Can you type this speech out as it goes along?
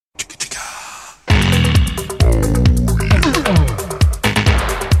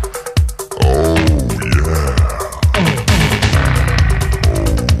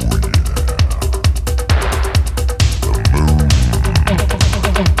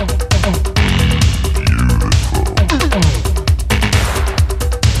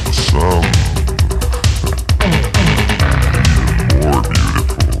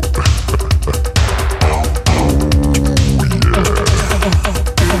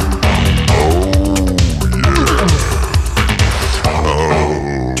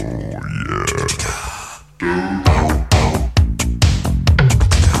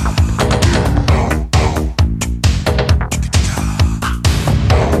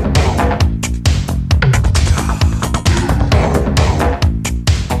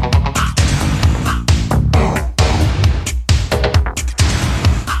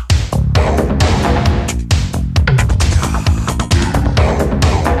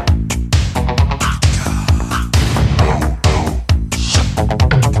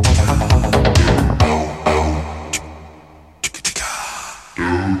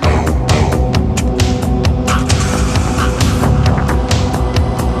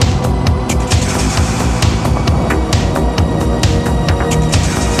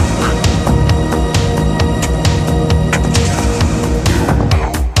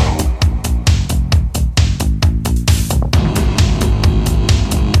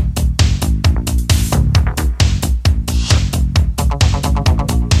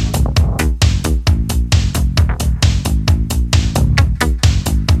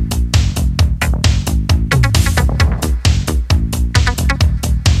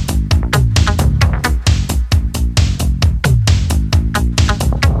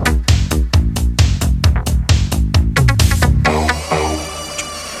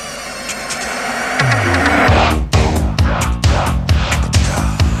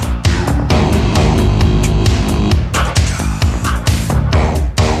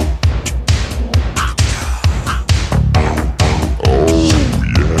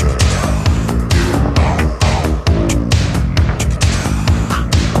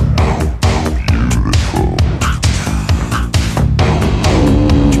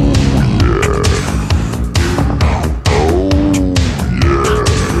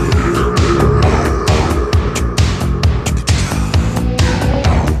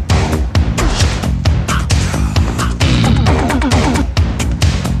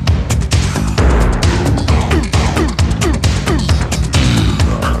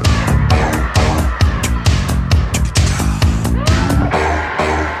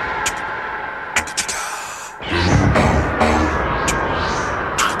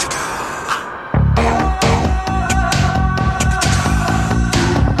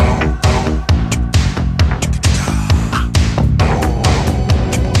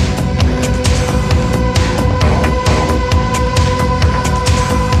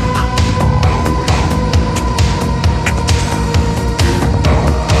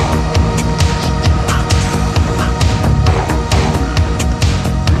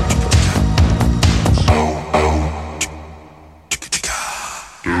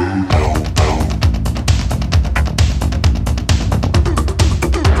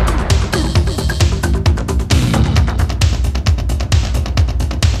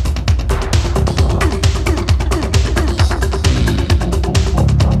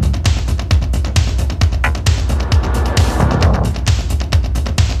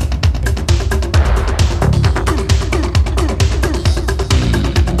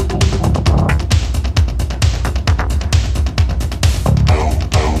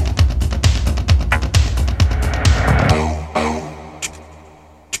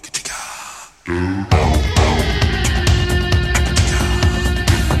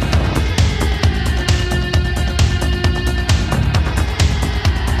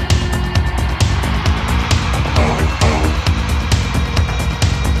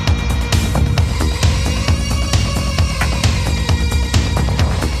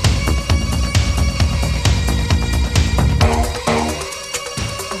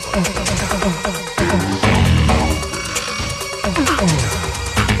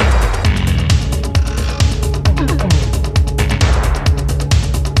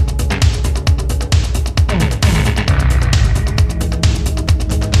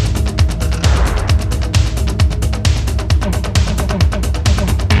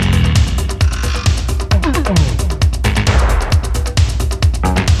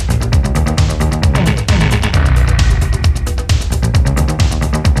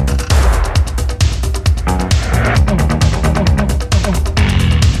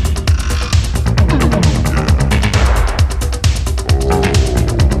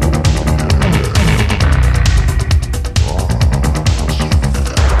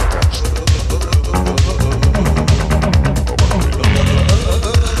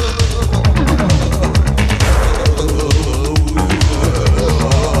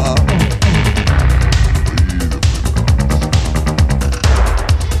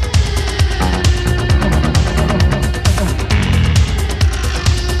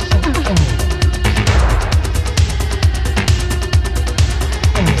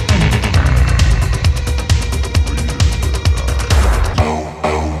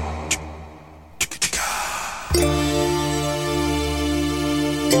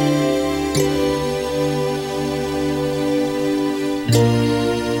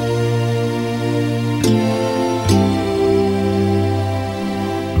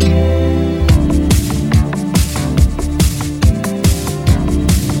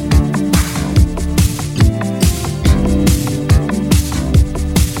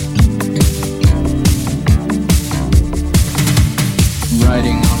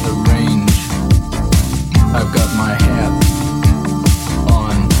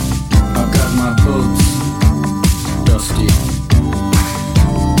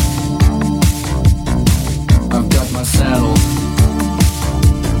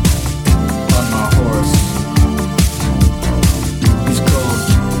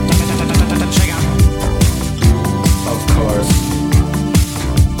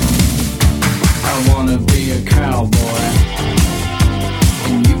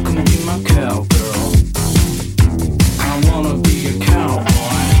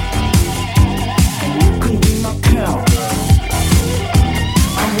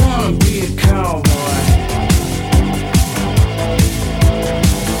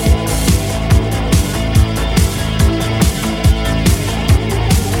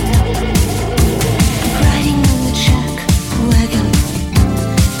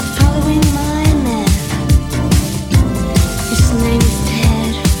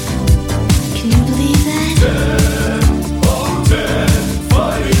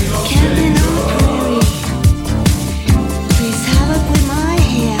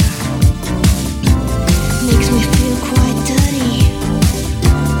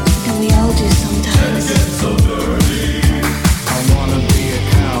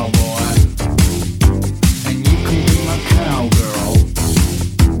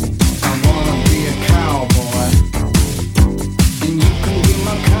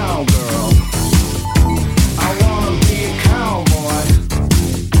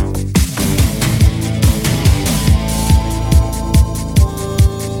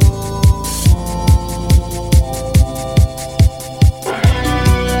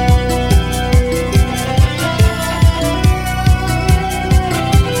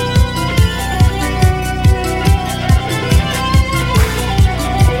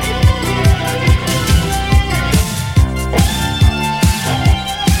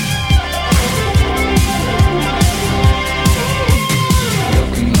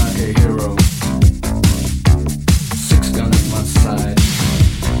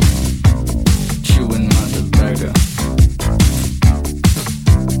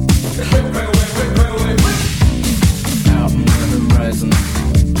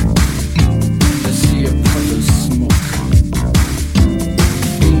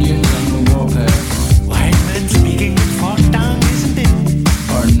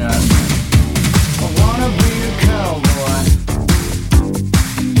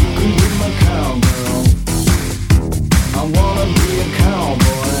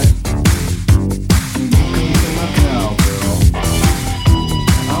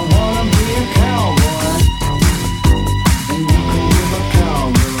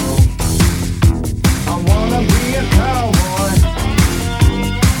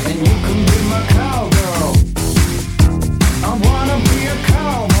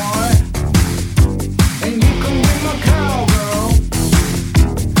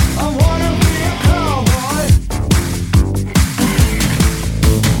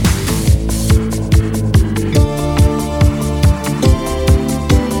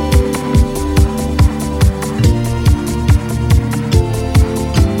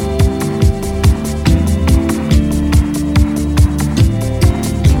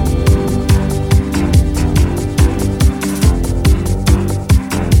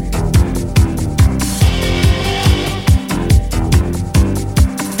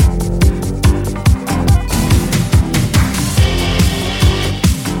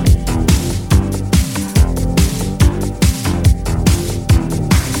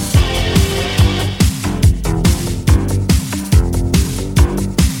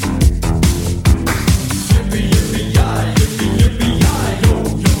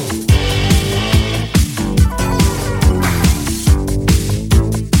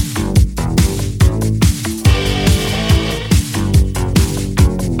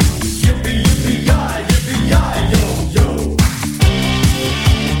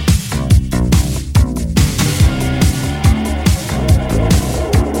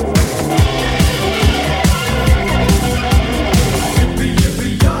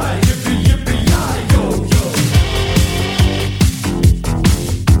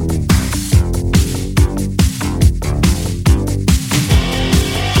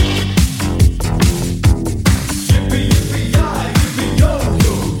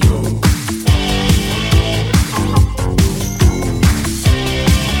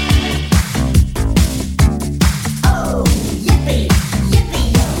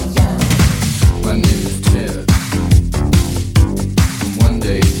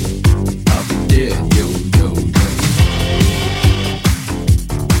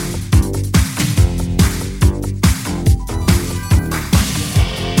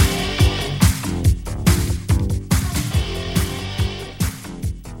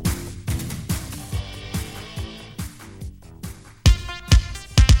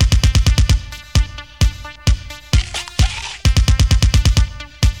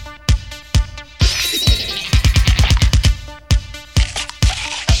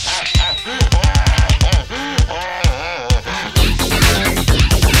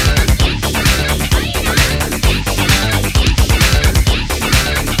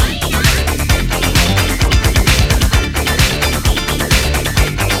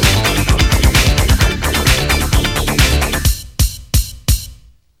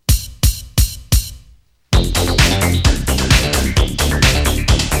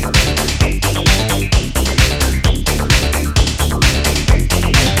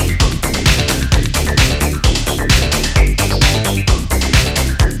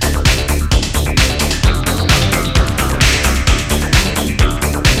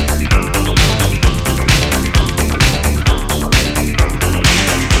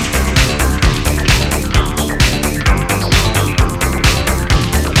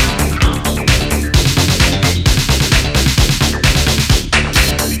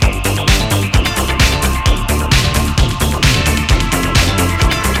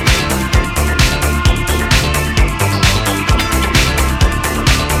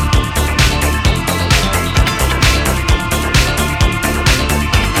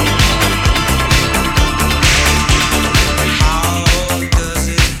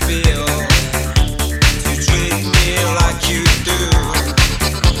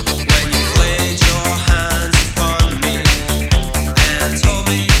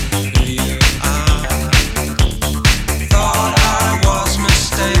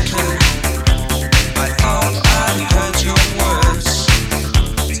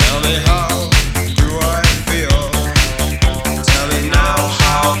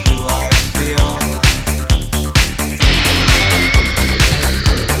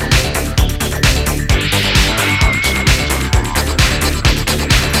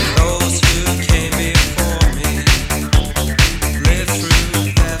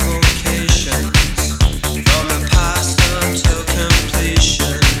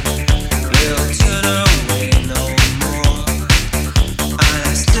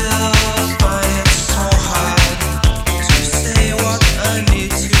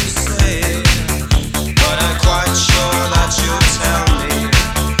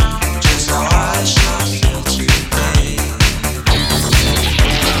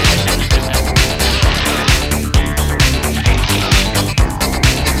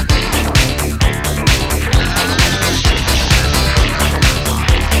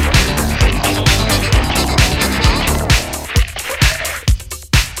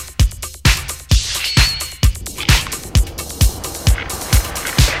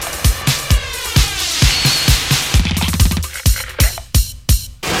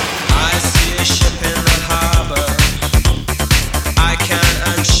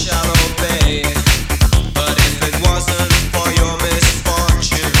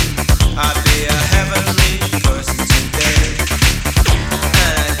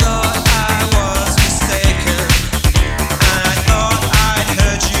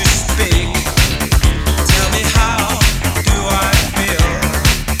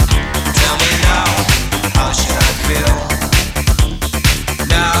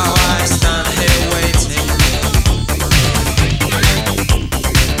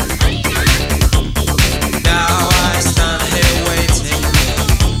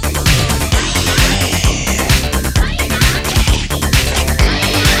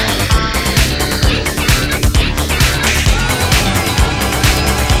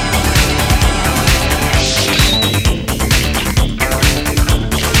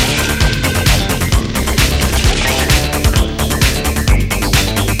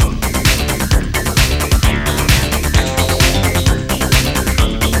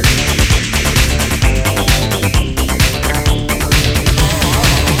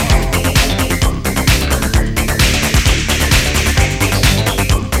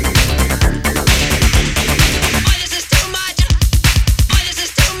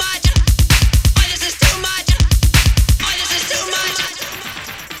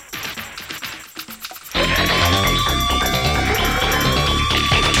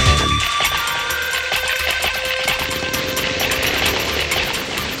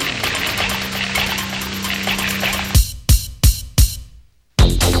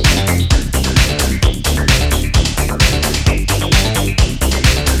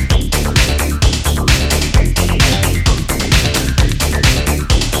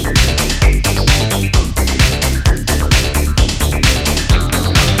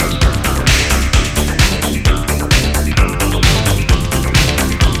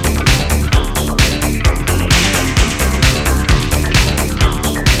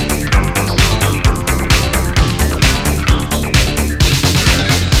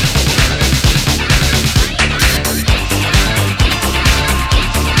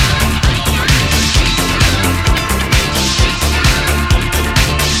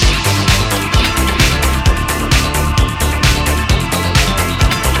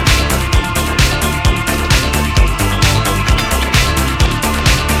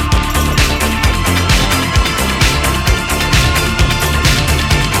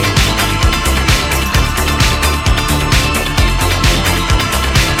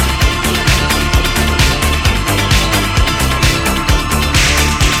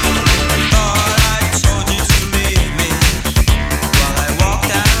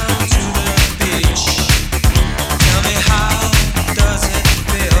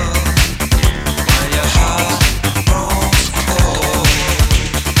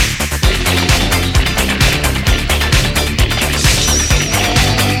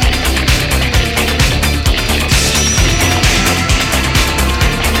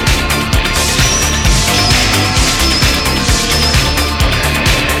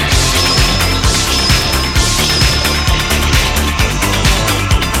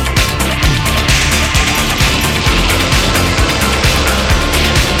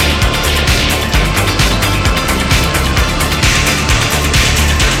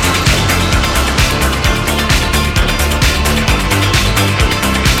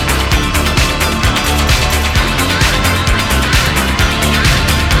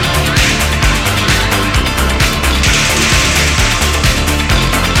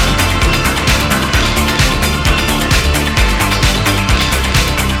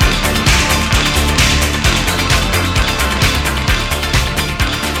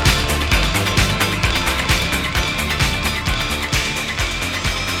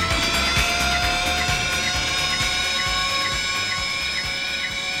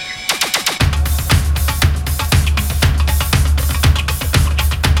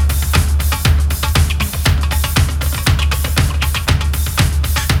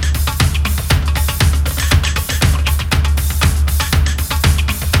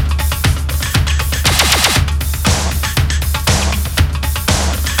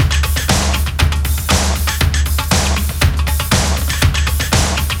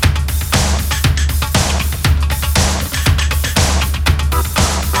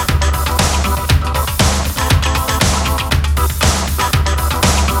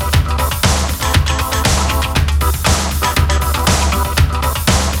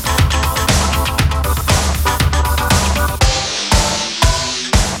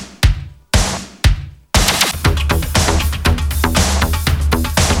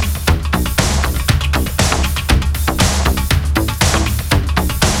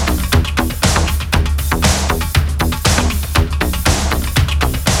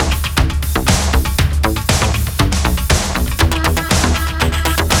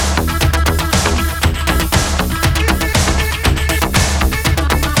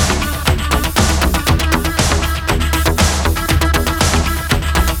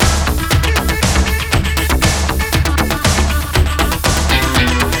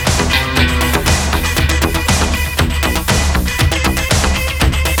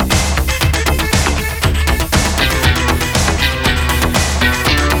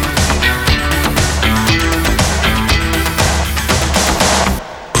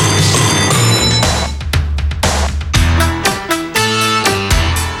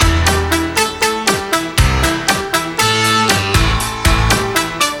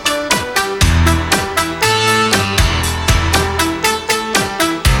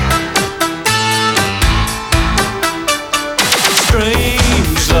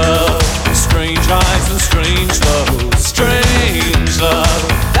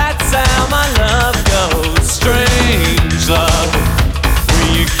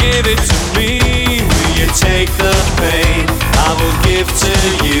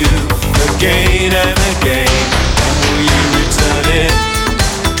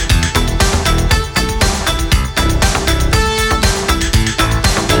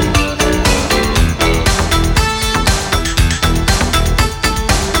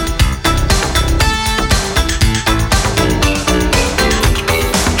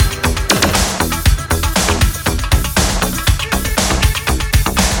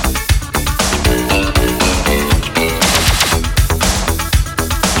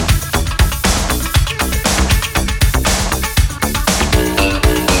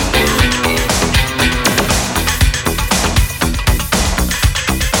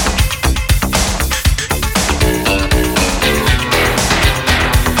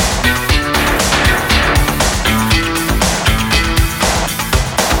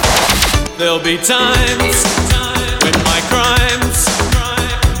There'll be times when my crimes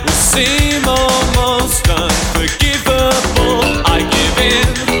will seem almost unforgivable. I give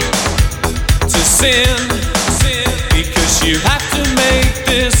in to sin because you have to make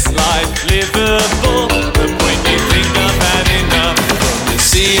this life livable. But when you think I've had enough from the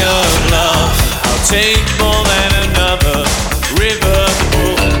sea of love, I'll take more than another river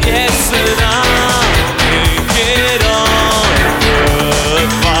full. Yes, and I'll make it all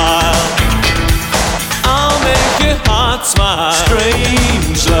worthwhile. I'll make your heart smile.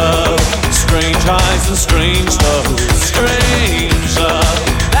 Strange love, strange highs and strange lows. Strange love,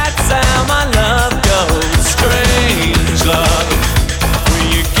 that's how my love goes. Strange love, will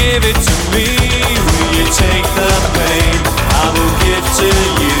you give it to me? Will you take the pain? I will give to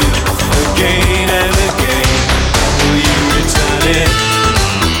you again and again. Will you return it?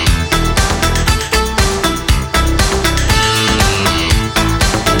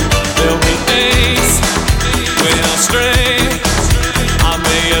 There'll be days when I stray. I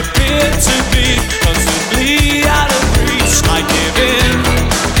may appear to be constantly out of reach. I give in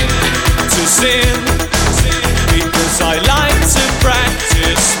to sin because I like to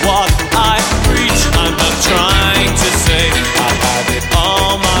practice what I preach. I'm not trying to say I have it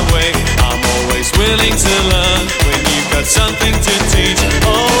all my way. I'm always willing to learn when you've got something to teach.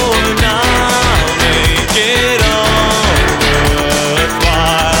 Oh, and I'll make it all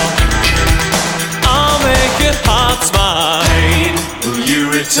worthwhile. I'll make your heart smile. Pain, will you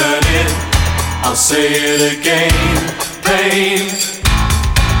return it? I'll say it again. Pain,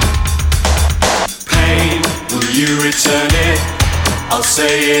 pain, will you return it? I'll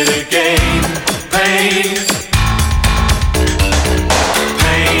say it again. Pain,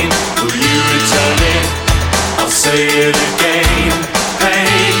 pain, will you return it? I'll say it again.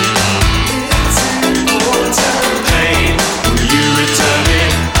 Pain, pain, will you return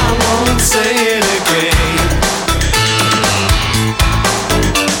it? I won't say it again.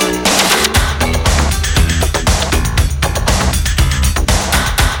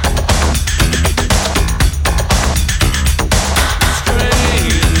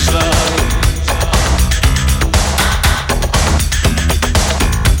 Strange love,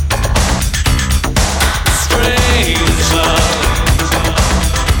 strange love.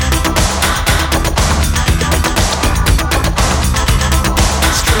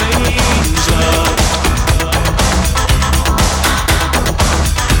 Strange love.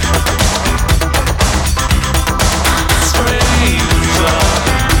 Strange love.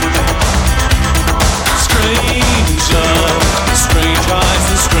 Strange love. Strange highs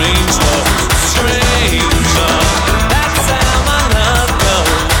and strange lows. Strange love. That's how my love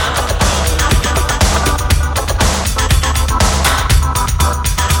goes.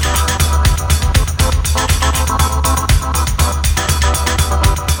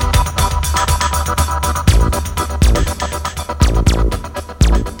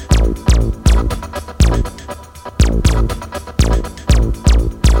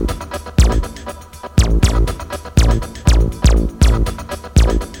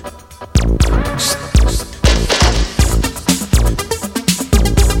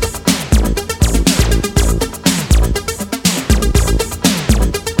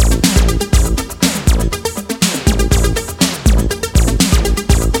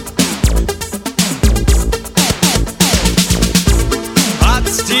 Hot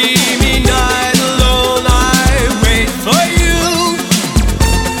steamy night alone, I wait for you.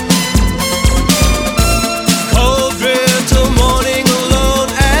 Cold winter morning alone,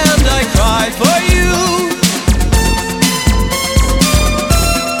 and I cry for you.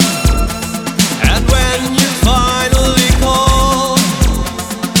 And when you finally call,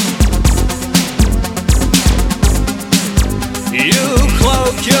 you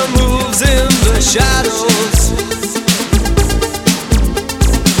cloak your moves in the shadows.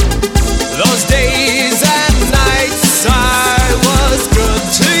 Those days and nights I was good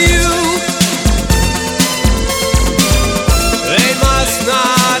to you. They must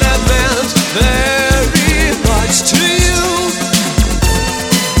not have meant very much to you.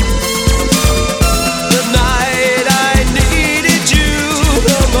 The night I needed you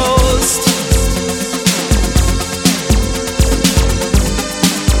the most,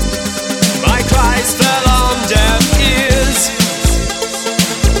 my cries fell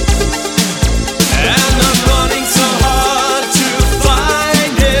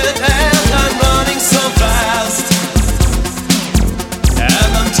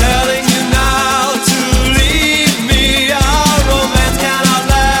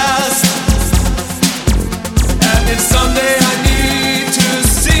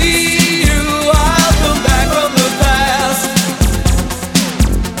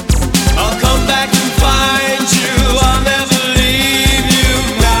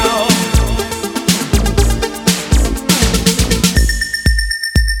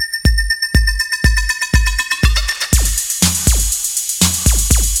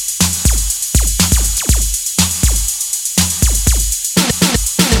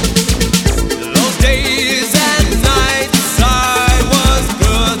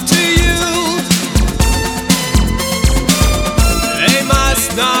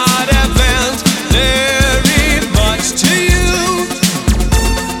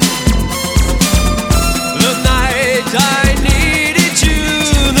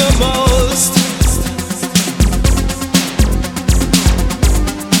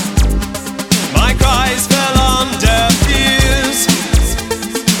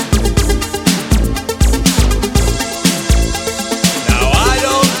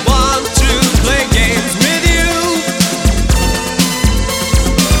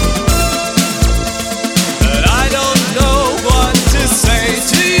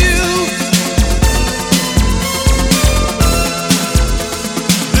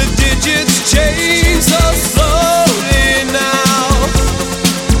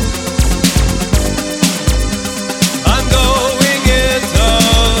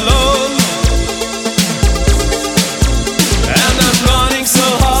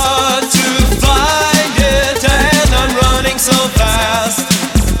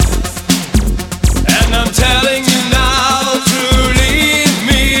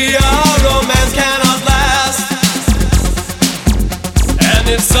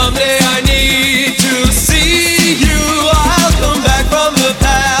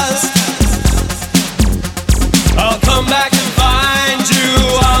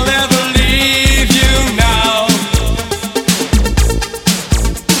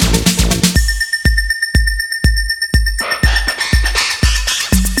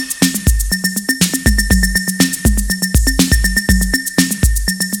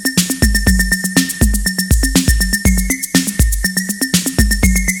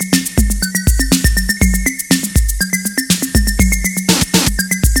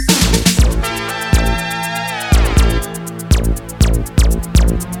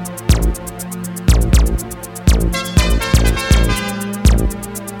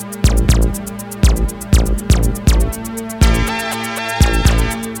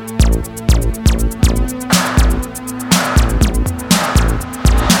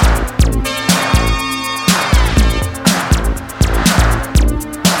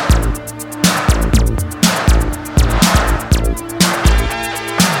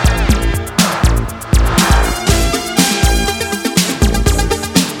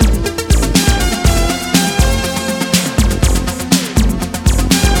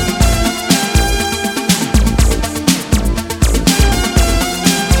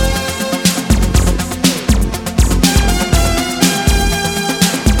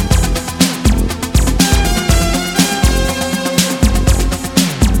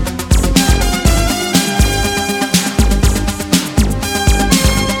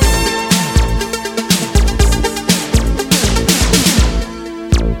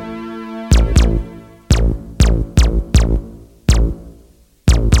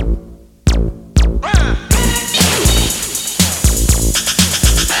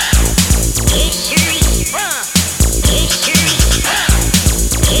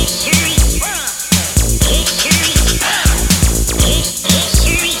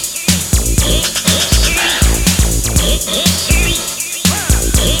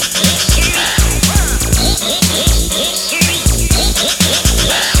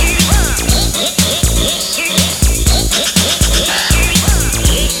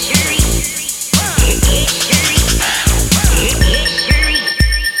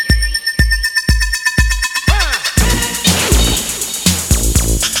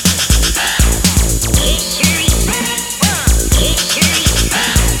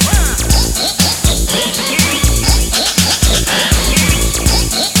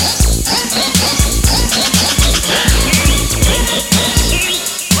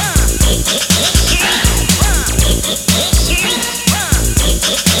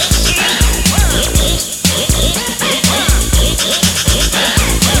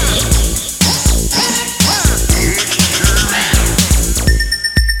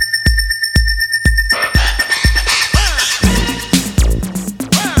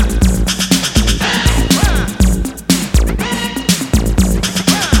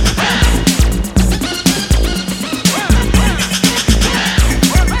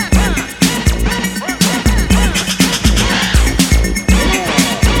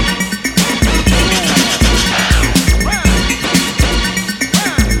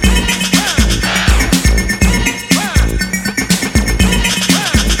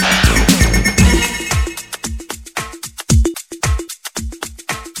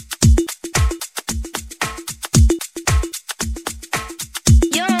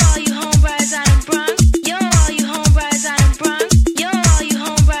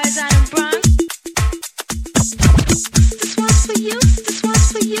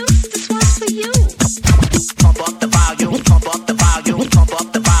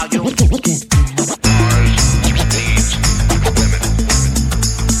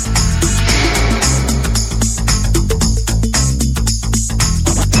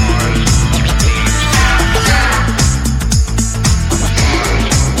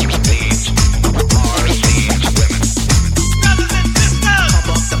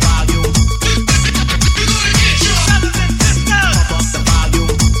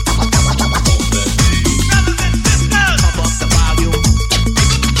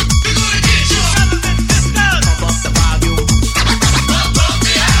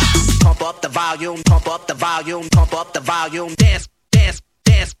volume, pump up the volume, pump up the volume, dance, dance,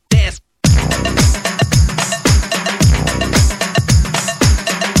 dance, dance.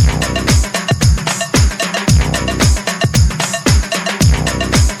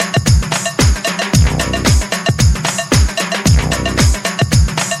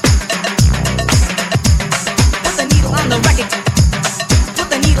 Put the needle on the record. Put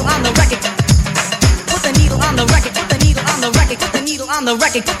the needle on the record. Put the needle on the record. Put the needle on the record. Put the needle on the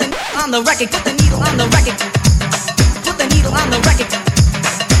record. Put the on the record. Put the needle on the record. Put the needle on the record.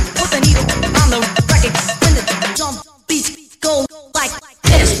 Put the needle on the record. When the drum beats go like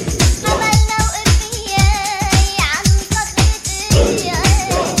this.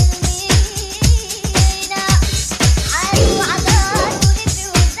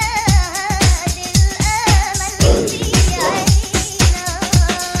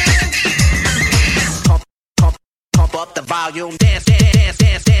 Pump up the volume, dance, dance,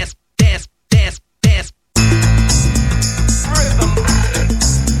 dance, dance, dance, dance, dance. Rhythm.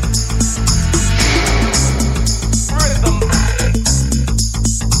 Rhythm.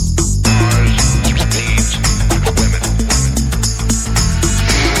 Mars needs women.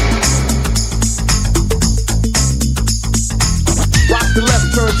 Rock the left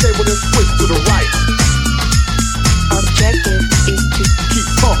turntable and switch to the right. Objective is to keep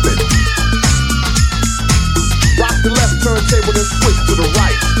pumping. Rock the left turntable and switch to the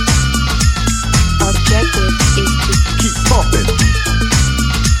right. Objective is to keep pumping.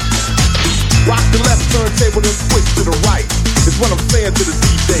 Rock the left turntable and switch to the right. It's what I'm saying to the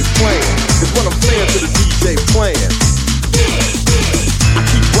DJ playing. It's what I'm saying to the DJ playing. I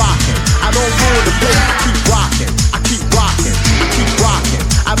keep rocking. I don't ruin the pace. I keep rocking. I keep rocking. I keep rocking.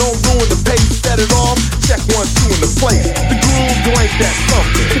 I don't ruin the pace. Set it off. Check 1, 2 in the place. The groove, you ain't that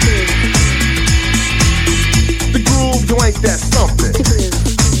something. The groove, you ain't that something.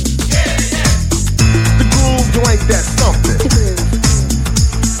 The groove, you ain't that something.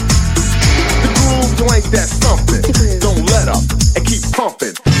 The groove, you ain't that something. Don't let up and keep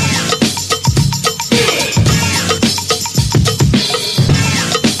pumping.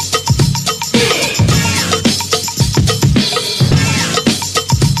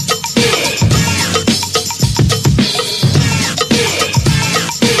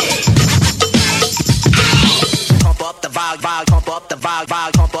 Pump up the volume, pump up the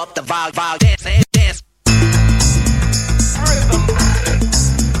volume, pump up the volume, dance, dance. Rhythm.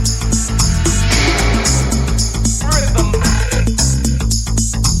 Rhythm. Rhythm.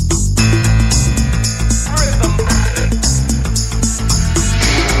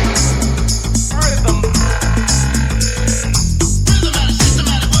 Rhythm.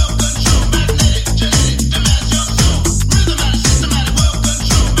 Systematic world control, magnetic, genetic, demands your soul. Systematic world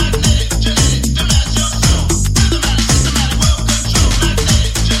control, magnetic, genetic, demands your soul. Systematic world control,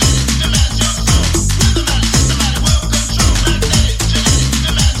 magnetic, genetic, demands your soul. Systematic world control, magnetic, genetic,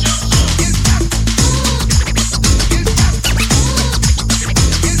 demands your soul.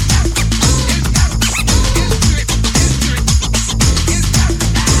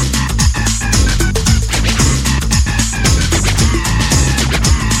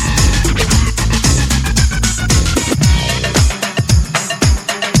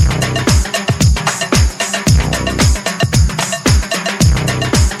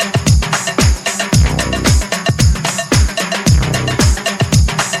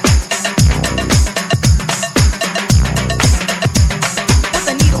 Put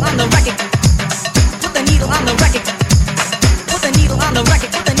the needle on the record. Put the needle on the record. Put the needle on the record.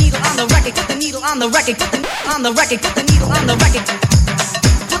 Put the needle on the record. Put the needle on the record. Put the on the record. Put the needle on the record.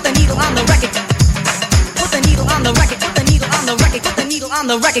 Put the needle on the record. Put the needle on the record. Put the needle on the record. Put the needle on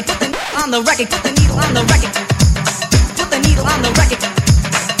the record. Put the on the record. Put the needle on the record. Put the needle on the record.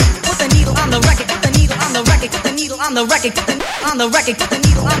 Put the needle on the record. Put the needle on the record. Put the needle on the record. Put the on the record. Put the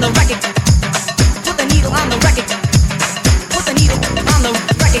needle on the record. Put the needle on the record. Put the needle on the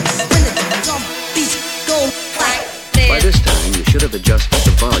record. When the drum beats go like this. By this time, you should have adjusted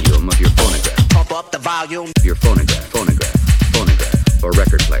the volume of your phonograph. Pump up the volume. Your phonograph, or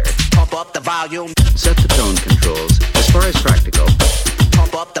record player. Pump up the volume. Set the tone controls. As far as practical,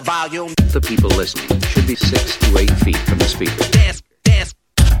 Pump up the volume. the people listening should be 6 to 8 feet from the speaker. Dance, dance.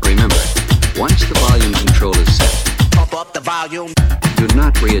 Remember, once the volume control is set, Pump up the volume. do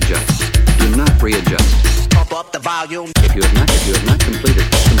not readjust. Do not readjust. Pump up the volume. If you have not completed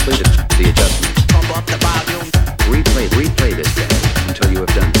the adjustments, Pump up the volume. replay this day until you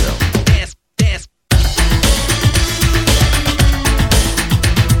have done so. Dance, dance.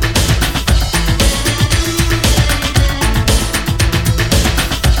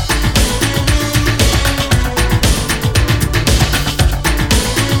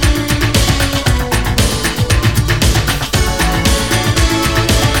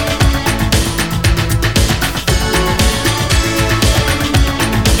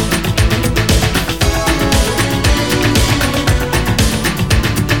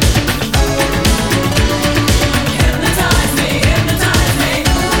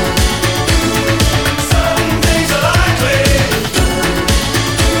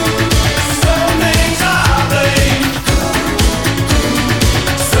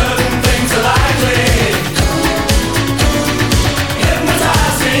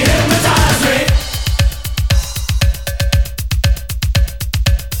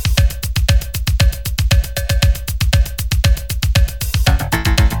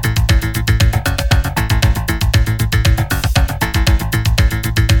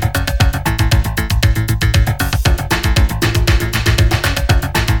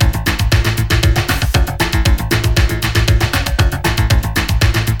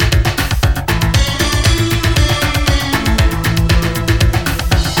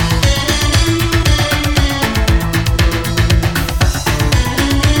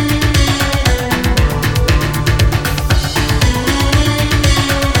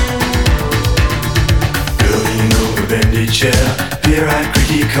 chair, beer at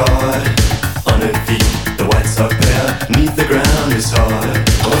creaky card. On her feet, the white sock pair, neath the ground is hard.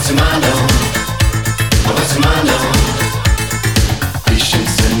 What's your mind on? What's your mind on?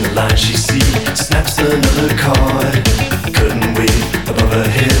 Patience in the line she sees, snaps another card. Curtain wave above her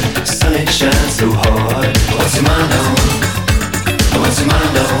head, sun it shines so hard. What's your mind on? What's your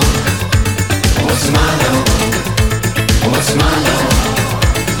mind on? What's your mind on? What's your mind on?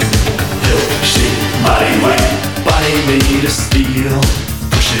 Shape, body weight, body made of steel.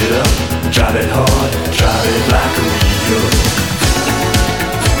 Push it up, drive it hard, drive it like a wheel.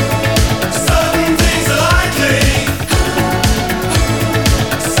 Certain things are likely,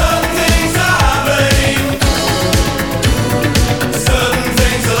 certain things are blame. Certain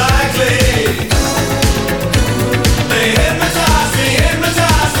things are likely, they hypnotize me,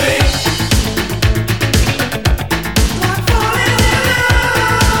 hypnotize me. Like falling in love.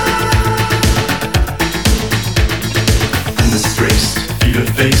 In the straits, feel her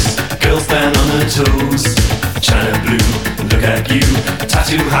face, girl stand on her toes. China blue, look at you,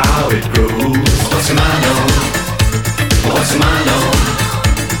 tattoo how it grows. What's your mind on? What's your mind on?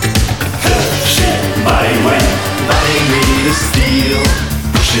 Shape, body weight, body made of steel.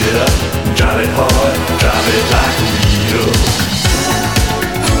 Push it up, drive it hard, drive it like a wheel.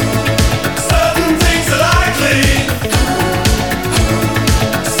 Certain things are likely,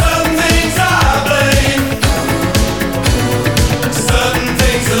 certain things are blame. Certain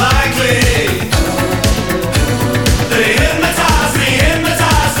things are likely, they hypnotize me,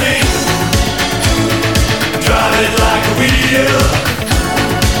 hypnotize me. Drive it like a wheel,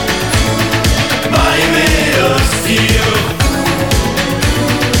 body made of steel.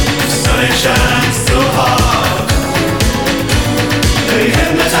 Sun it shines so hard, they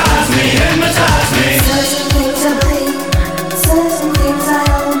hypnotize me, hypnotize me. Certain things I blame, certain things I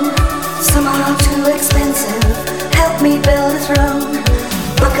own. Some are too expensive, help me build a throne.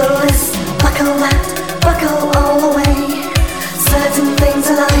 Buckle this, buckle that, buckle all the way. Certain things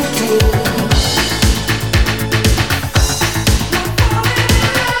are likely.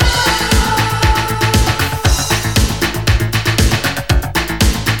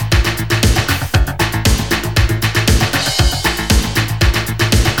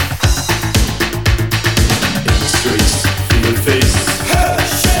 In the streets, feel her face,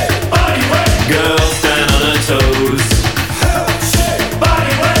 body weight. Girl stand on her toes.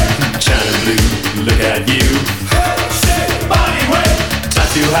 Body weight. China blue, look at you. Body weight.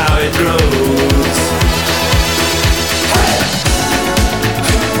 Tattoo how it grows.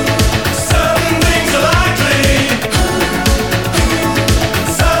 Certain things are likely,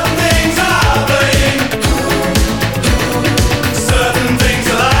 certain things are blame. Certain things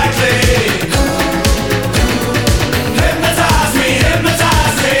are likely, hypnotize me,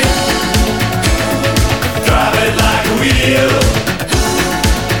 hypnotize me. Drive it like a wheel,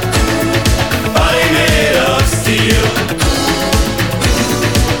 body made of steel.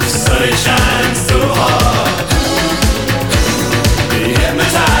 Sun it shines so hard, they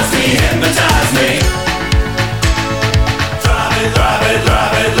hypnotize me, hypnotize me. Drive it, drive it,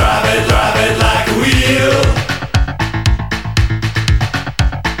 drive it, drive it, drive it like a wheel.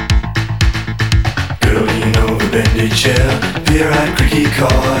 Girl, lean over, bendy chair, beer at creaky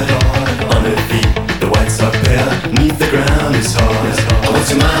card. On her feet, the white sock pair, neath the ground is hard. What's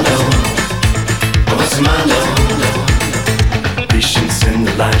your mind on? What's your mind on? Patience in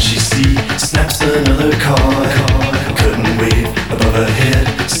the line she sees, snaps another card. Curtain wave above her head,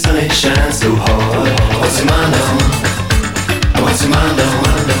 sun it shines so hard. What's your mind on? What's your mind on?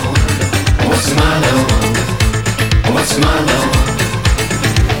 What's your mind on? What's your mind on?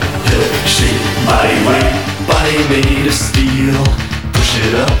 Shape, body weight, body made of steel. Push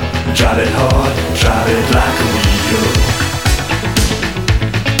it up, drive it hard, drive it like a wheel.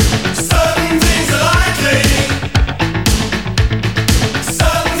 Certain things are likely,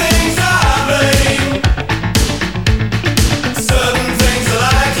 certain things are blame. Certain things are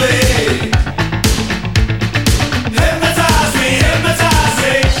likely, hypnotize me, hypnotize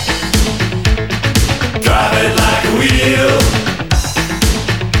me. Drive it like a wheel,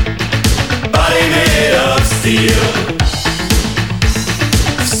 body made of steel.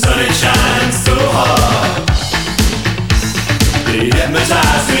 Sun it shines so hard, they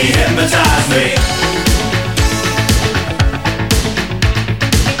hypnotize me, hypnotize me.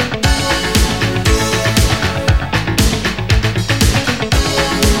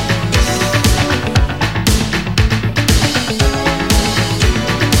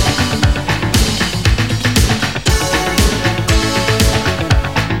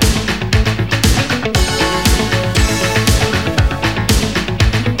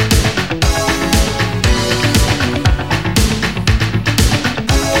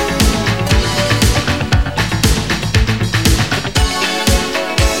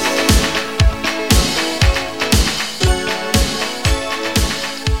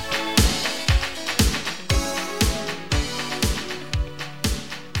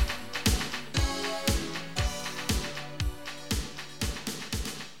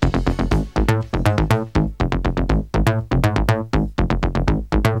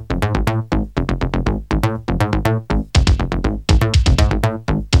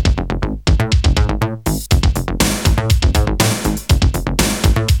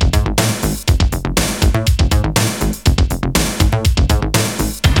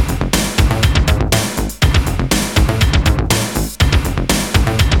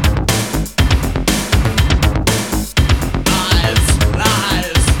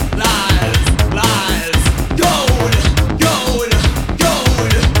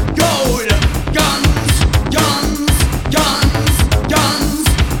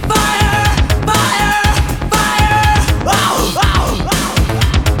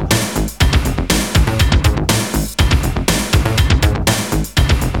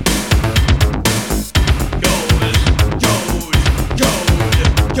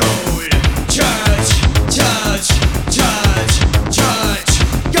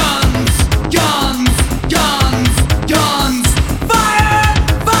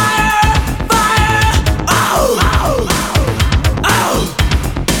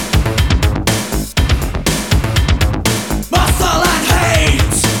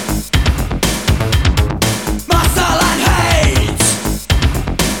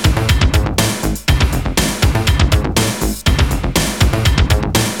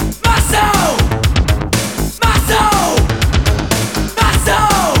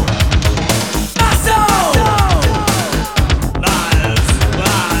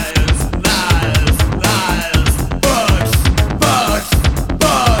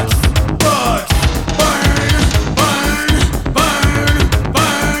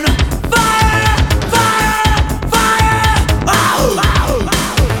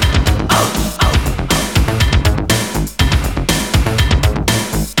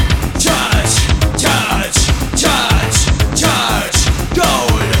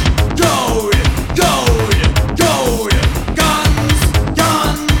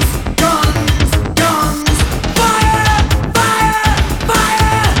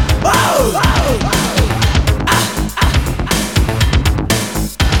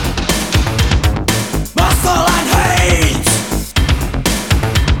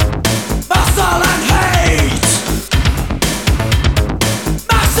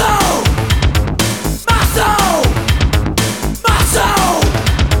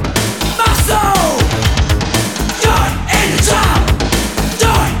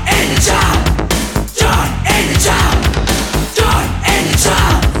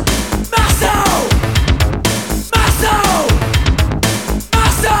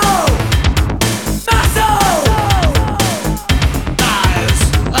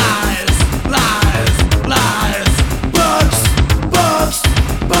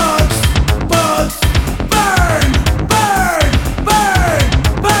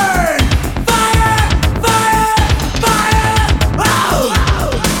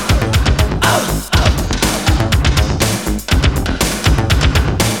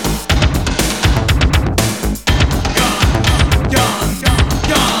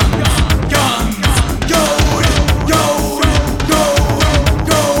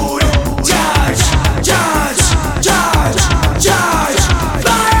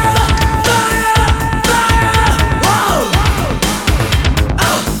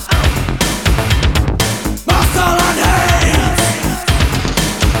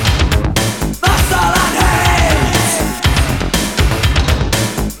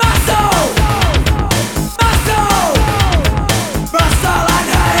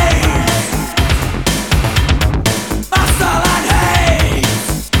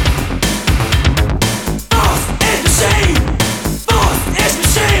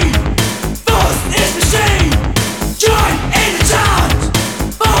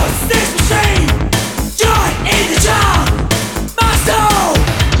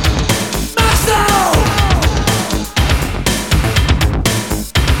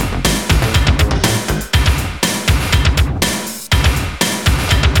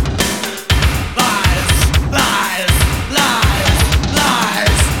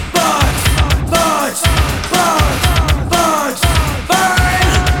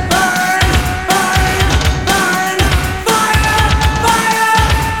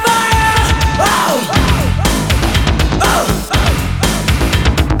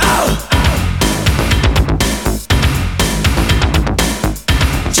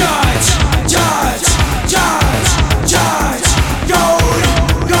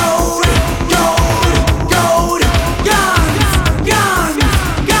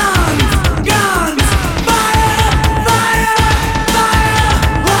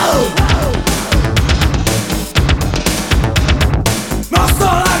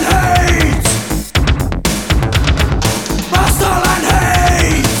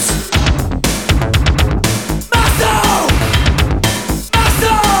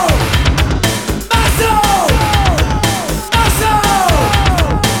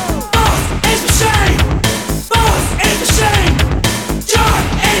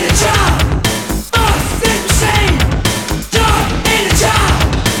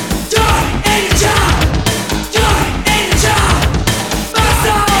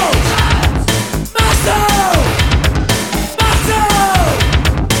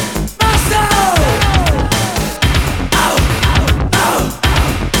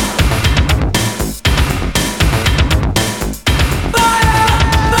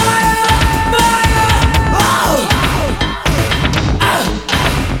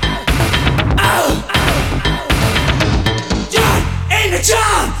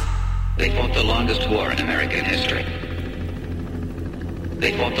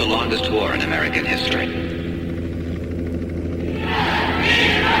 the longest war in American history. In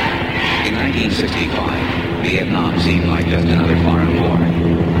 1965, Vietnam seemed like just another foreign war,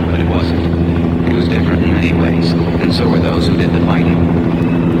 but it wasn't. It was different in many ways, and so were those who did the fighting.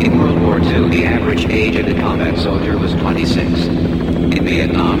 In World War II, the average age of the combat soldier was 26. In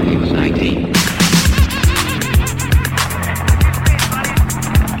Vietnam, he was 19.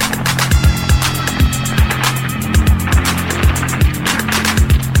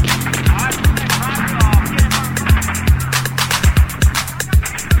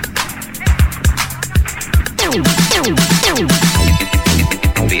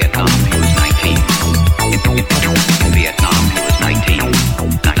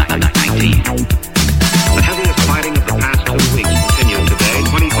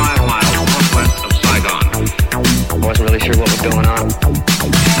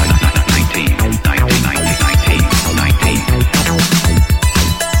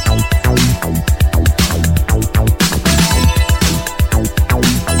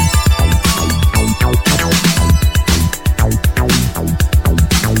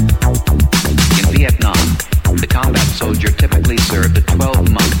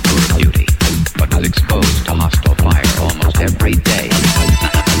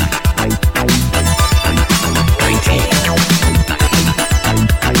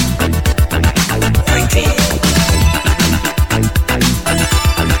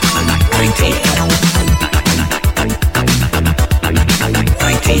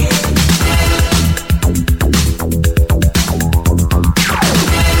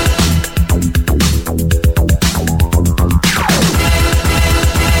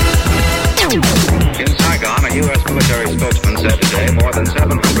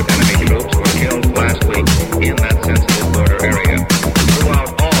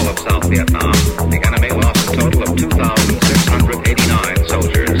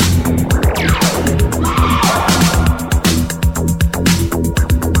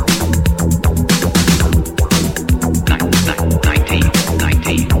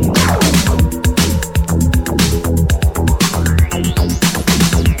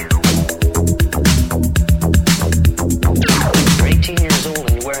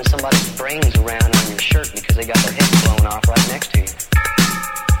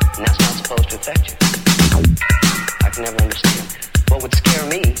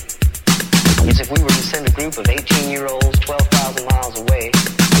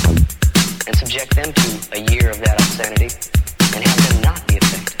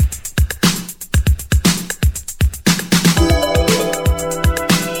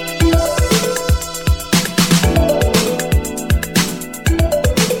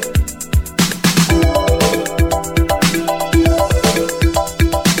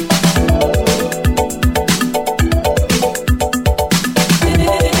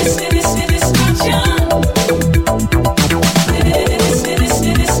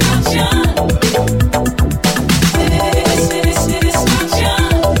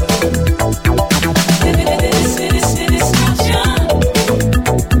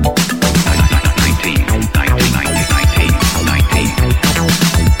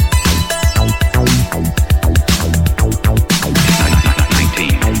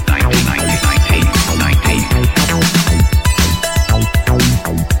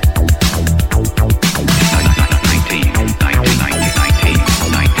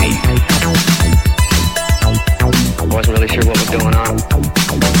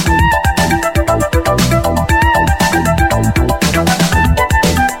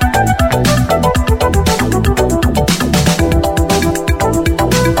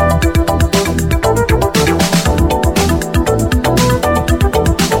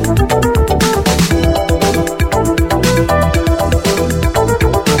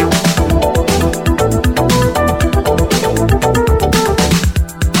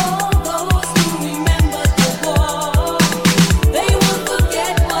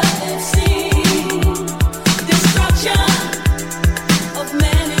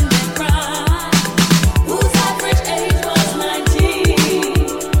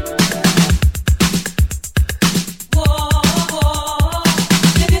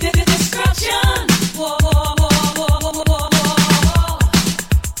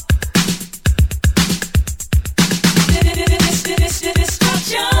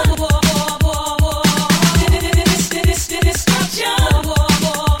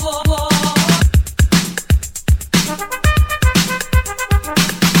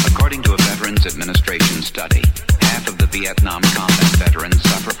 Vietnam combat veterans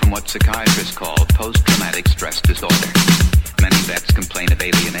suffer from what psychiatrists call post-traumatic stress disorder. Many vets complain of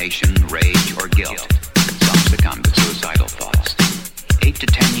alienation, rage, or guilt. Some succumb to suicidal thoughts. 8 to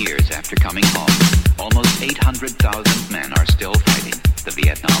 10 years after coming home, almost 800,000 men are still fighting the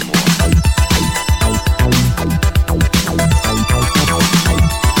Vietnam War.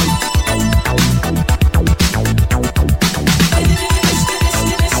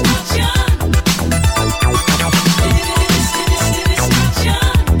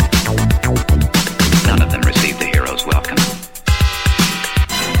 None of them received the hero's welcome.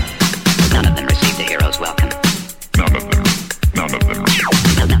 None of them received the hero's welcome. None of them. None of them.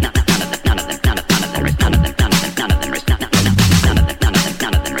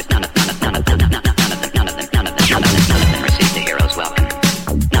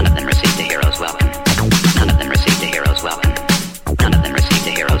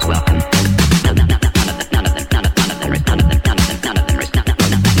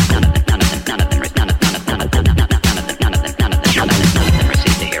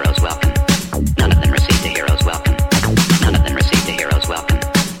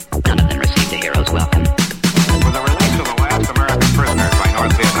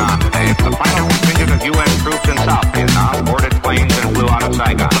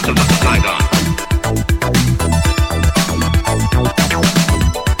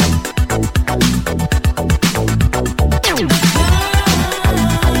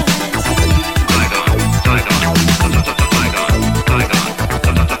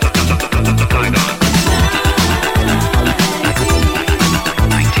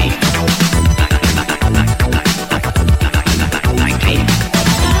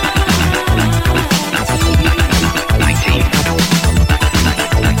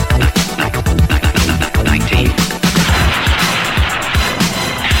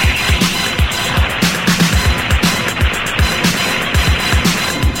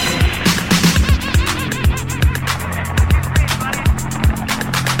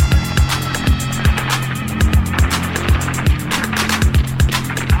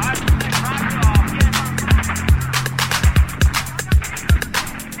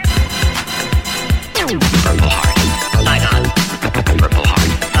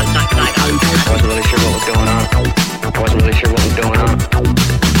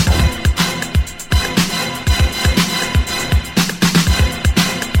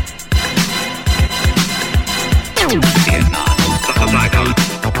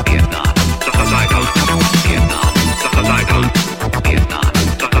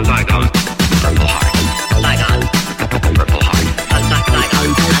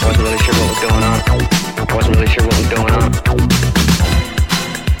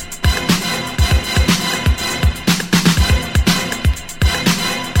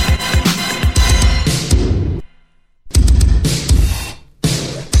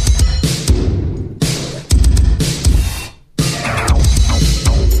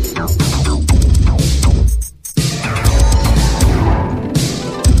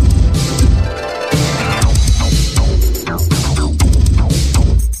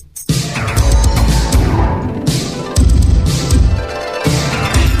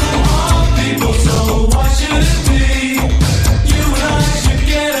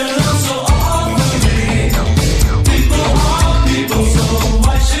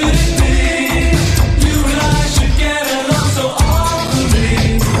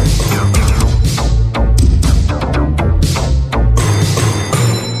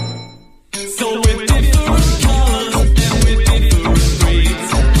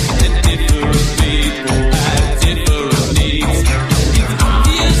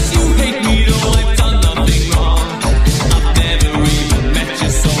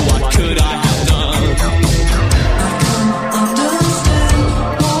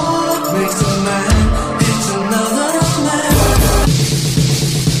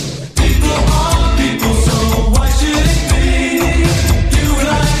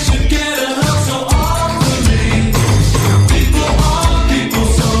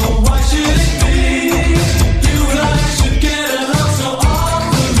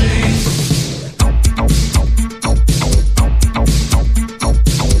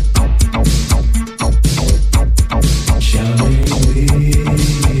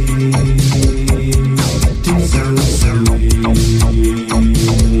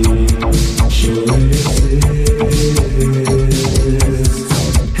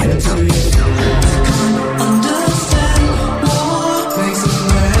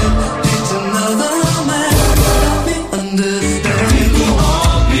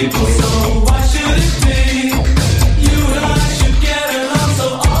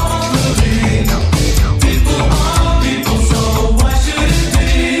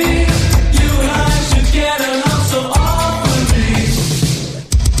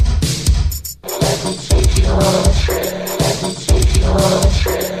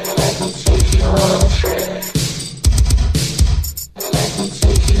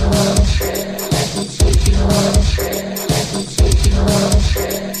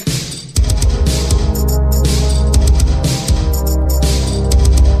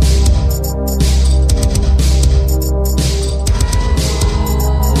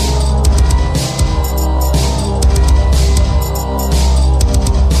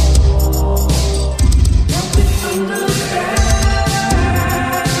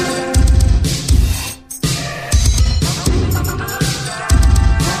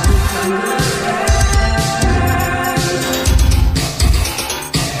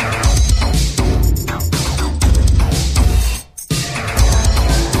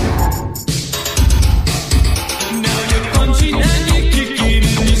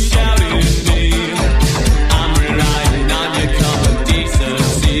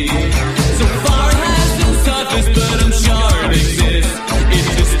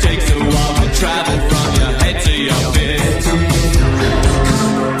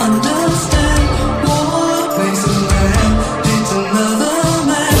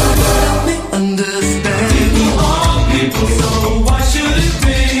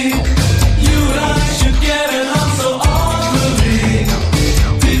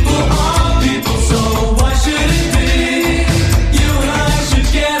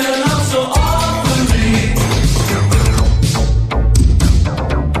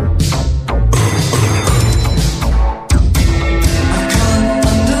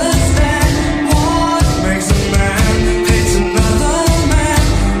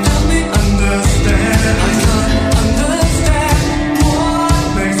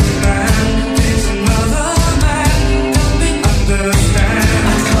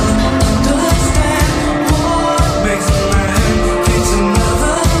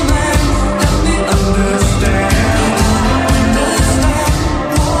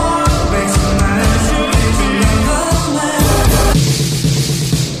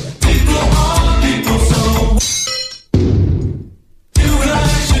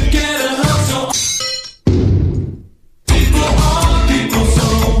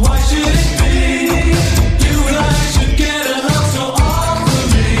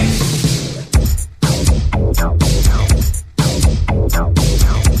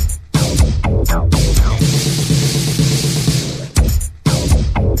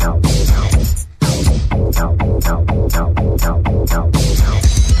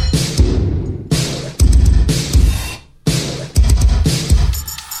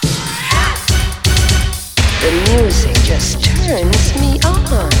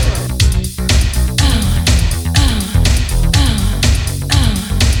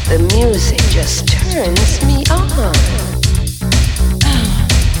 just turns me on.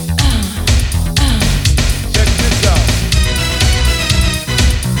 Check this out.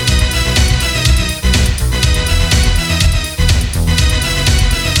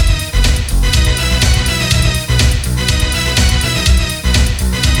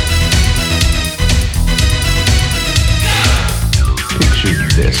 Picture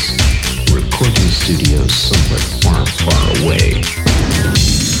this. Recording studio somewhere far, far away.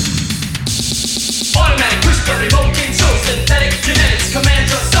 Automatic push button remote control, synthetic genetics command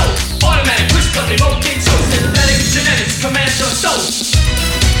your soul. Automatic push button remote control, synthetic genetics command your soul.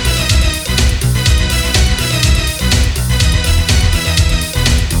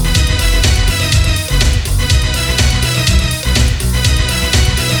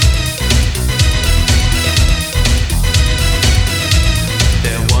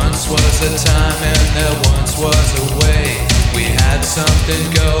 Was a time and there once was a way. We had something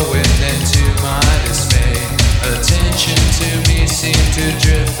going, then to my dismay, attention to me seemed to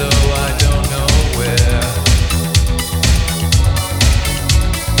drift, though I don't know where.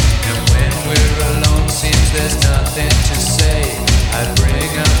 And when we're alone, seems there's nothing to say. I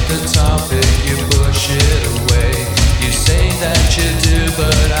bring up the topic, you push it away. You say that you do,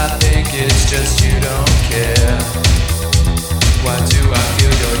 but I think it's just you don't care. Why do I feel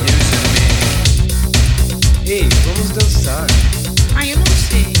you're using me? Ei, vamos dançar. Ah, eu não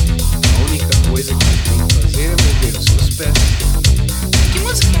sei. A única coisa que tem que fazer é mover os seus pés. Que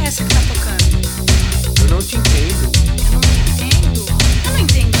música é essa que tá tocando? Eu não te entendo. Eu não entendo? Eu não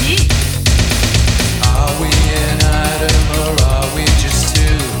entendi. Are we an item or are we just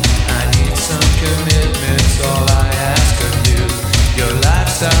two? I need some commitments, all I ask of you. Your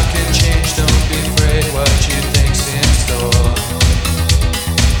lifestyle can change, don't be afraid what you think's in store.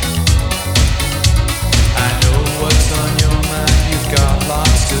 I know what's on your mind, you've got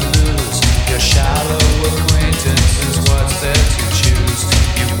lots to lose. Your shallow acquaintance is what's there to choose.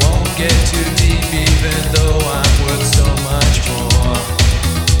 You won't get too deep even though I'm worth so much more.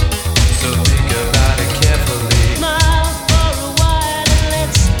 So think about it carefully. Smile for a while and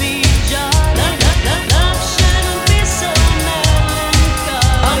let's be jolly. Love shouldn't be so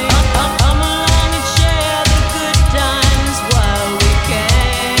melancholy. Come along and share the good times while we can.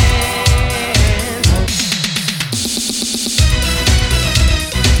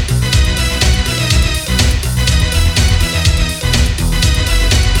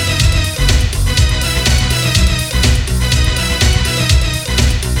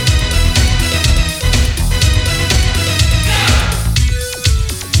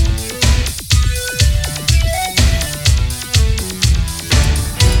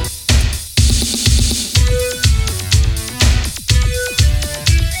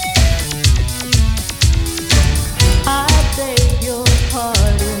 I beg your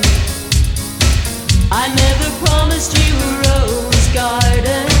pardon. I never promised you a rose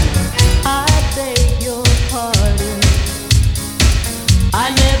garden. I beg your pardon. I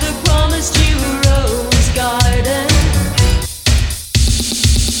never promised you a rose garden.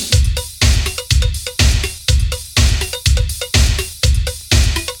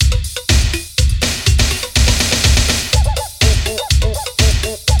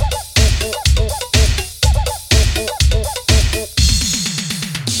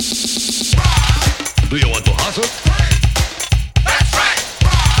 Do you want to hustle? That's right.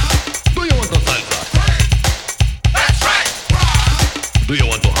 Do you want to salsa? That's right. Do you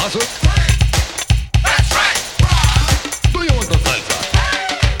want to hustle? That's right. Do you want to salsa?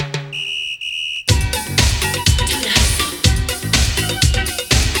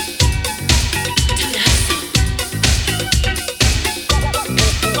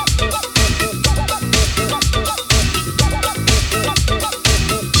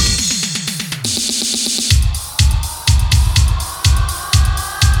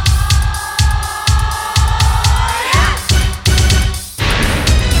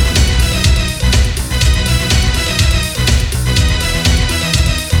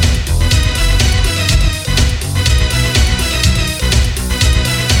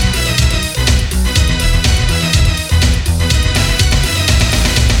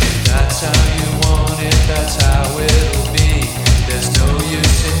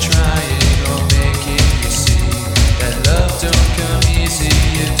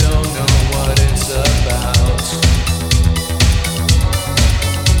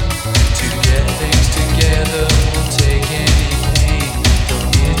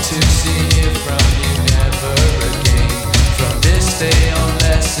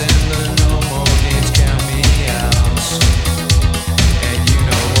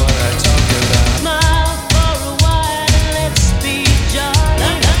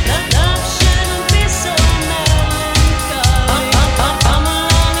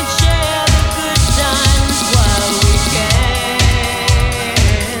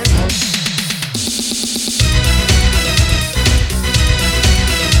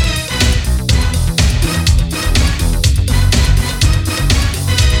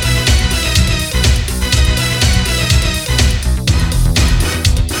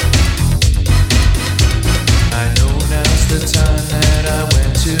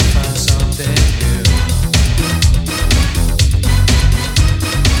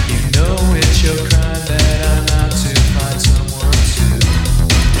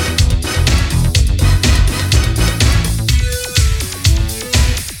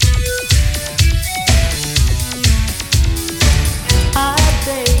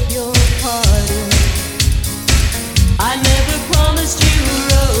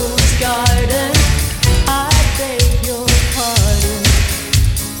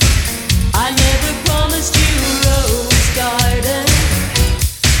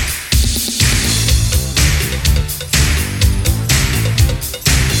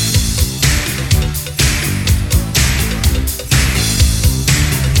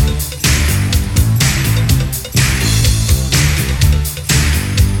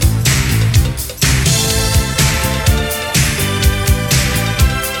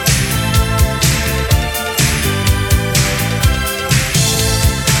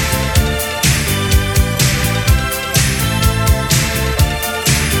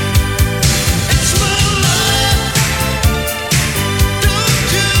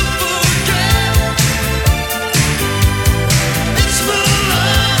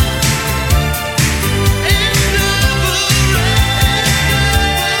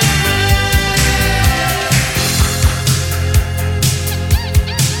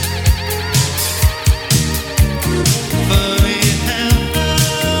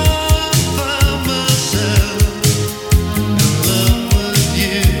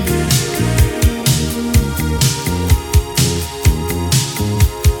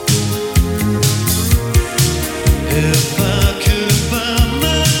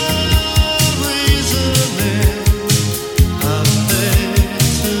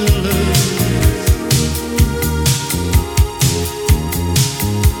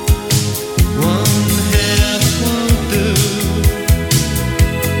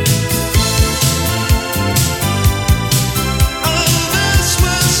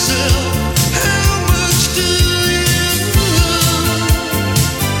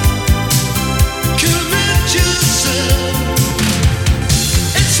 Commit yourself.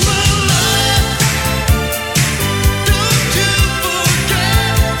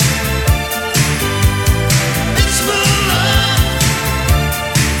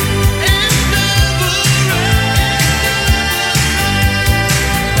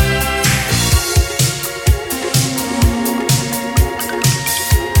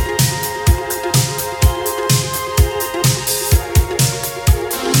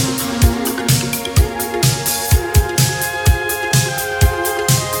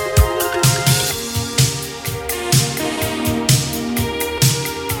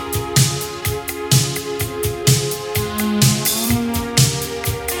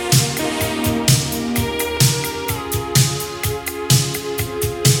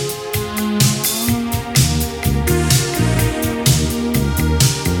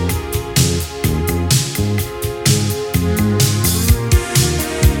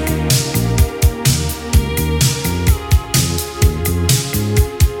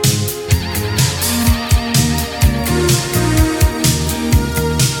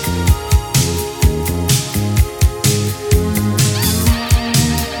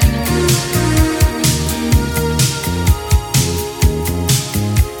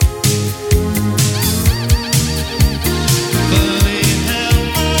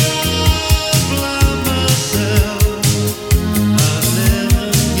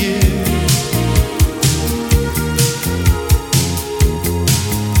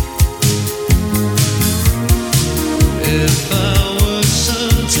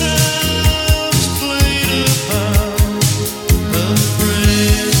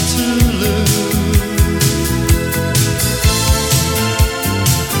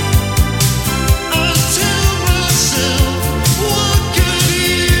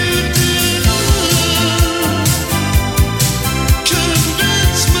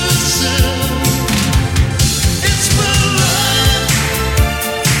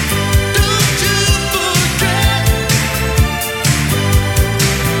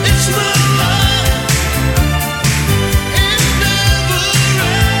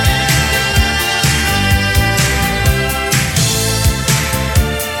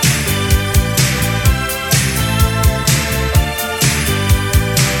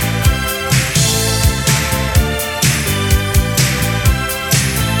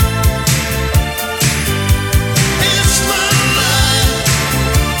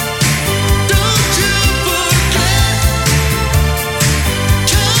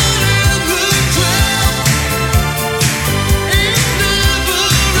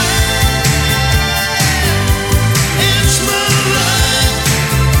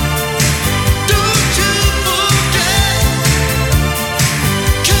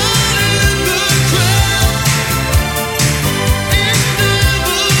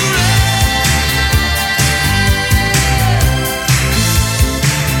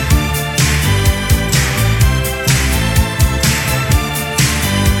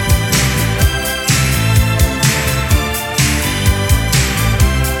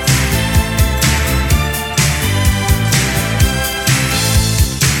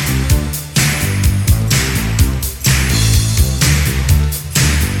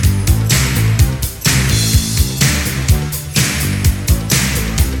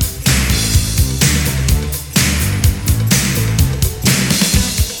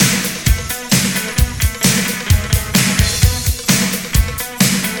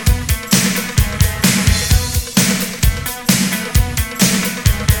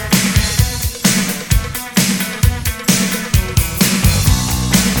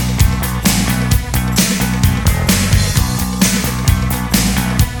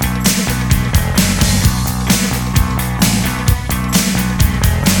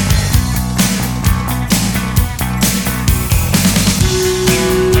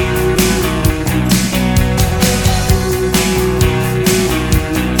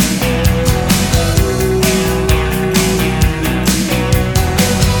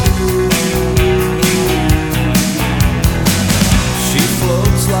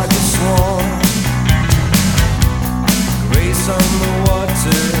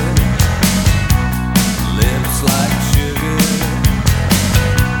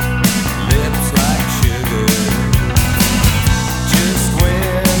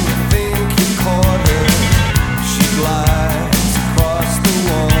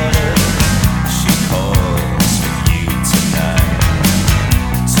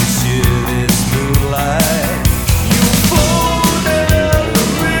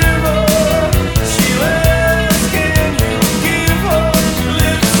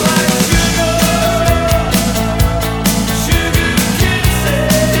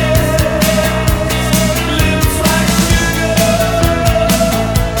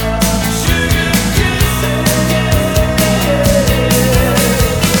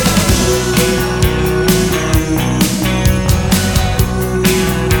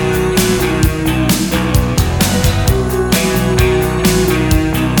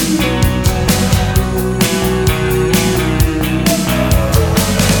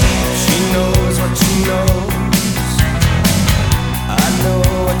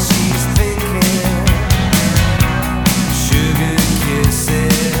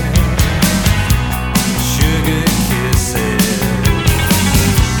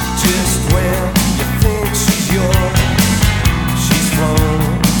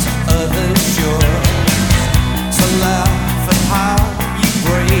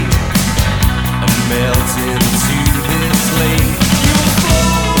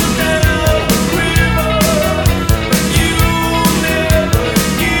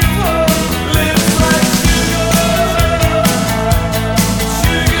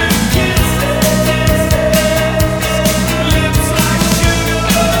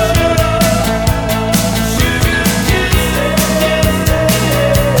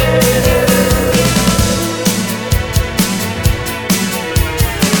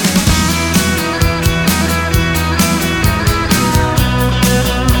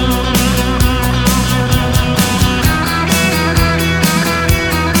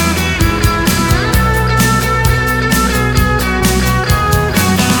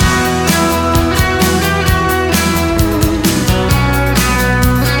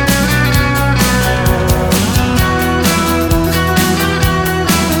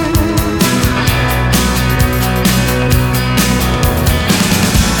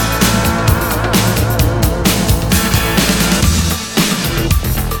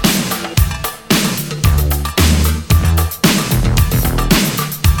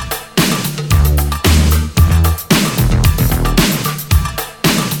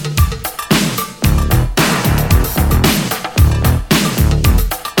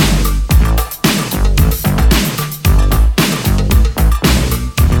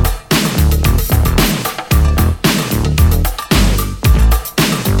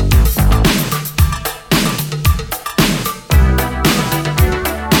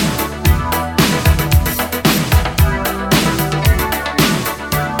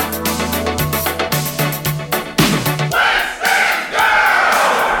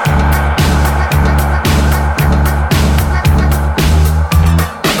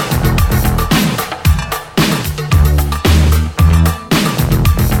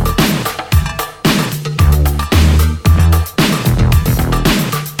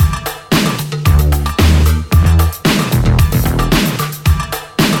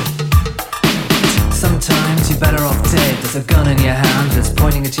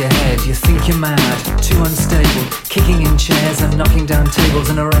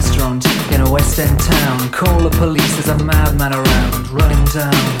 in a restaurant in a West End town. Call the police, there's a madman around, running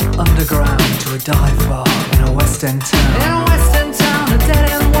down underground to a dive bar in a West End town. In a West End town, a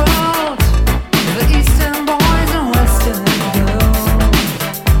dead end world, the Eastern boys and Western girls.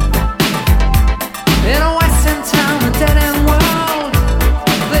 In a West End town, a dead end world,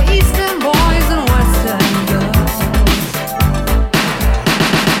 the Eastern boys and Western girls.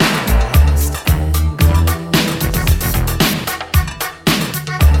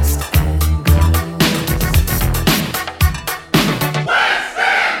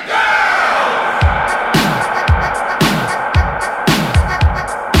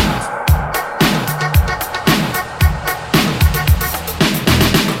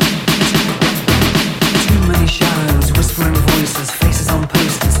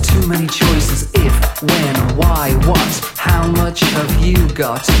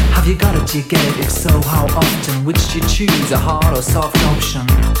 Have you got it, do you get it? If so, how often? Which do you choose, a hard or soft option?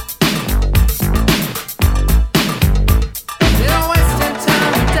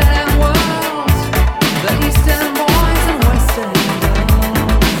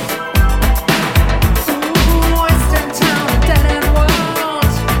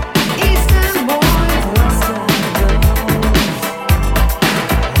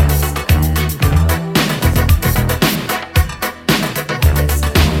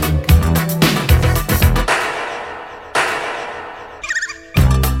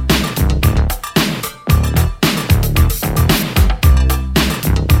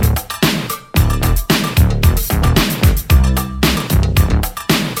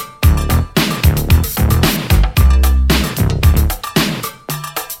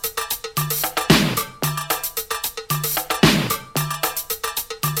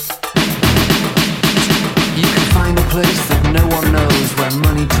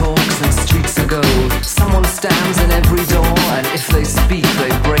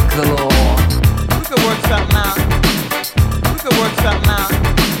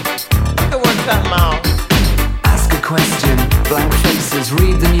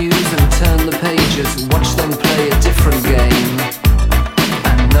 Watch them play a different game,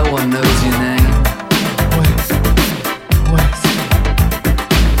 and no one knows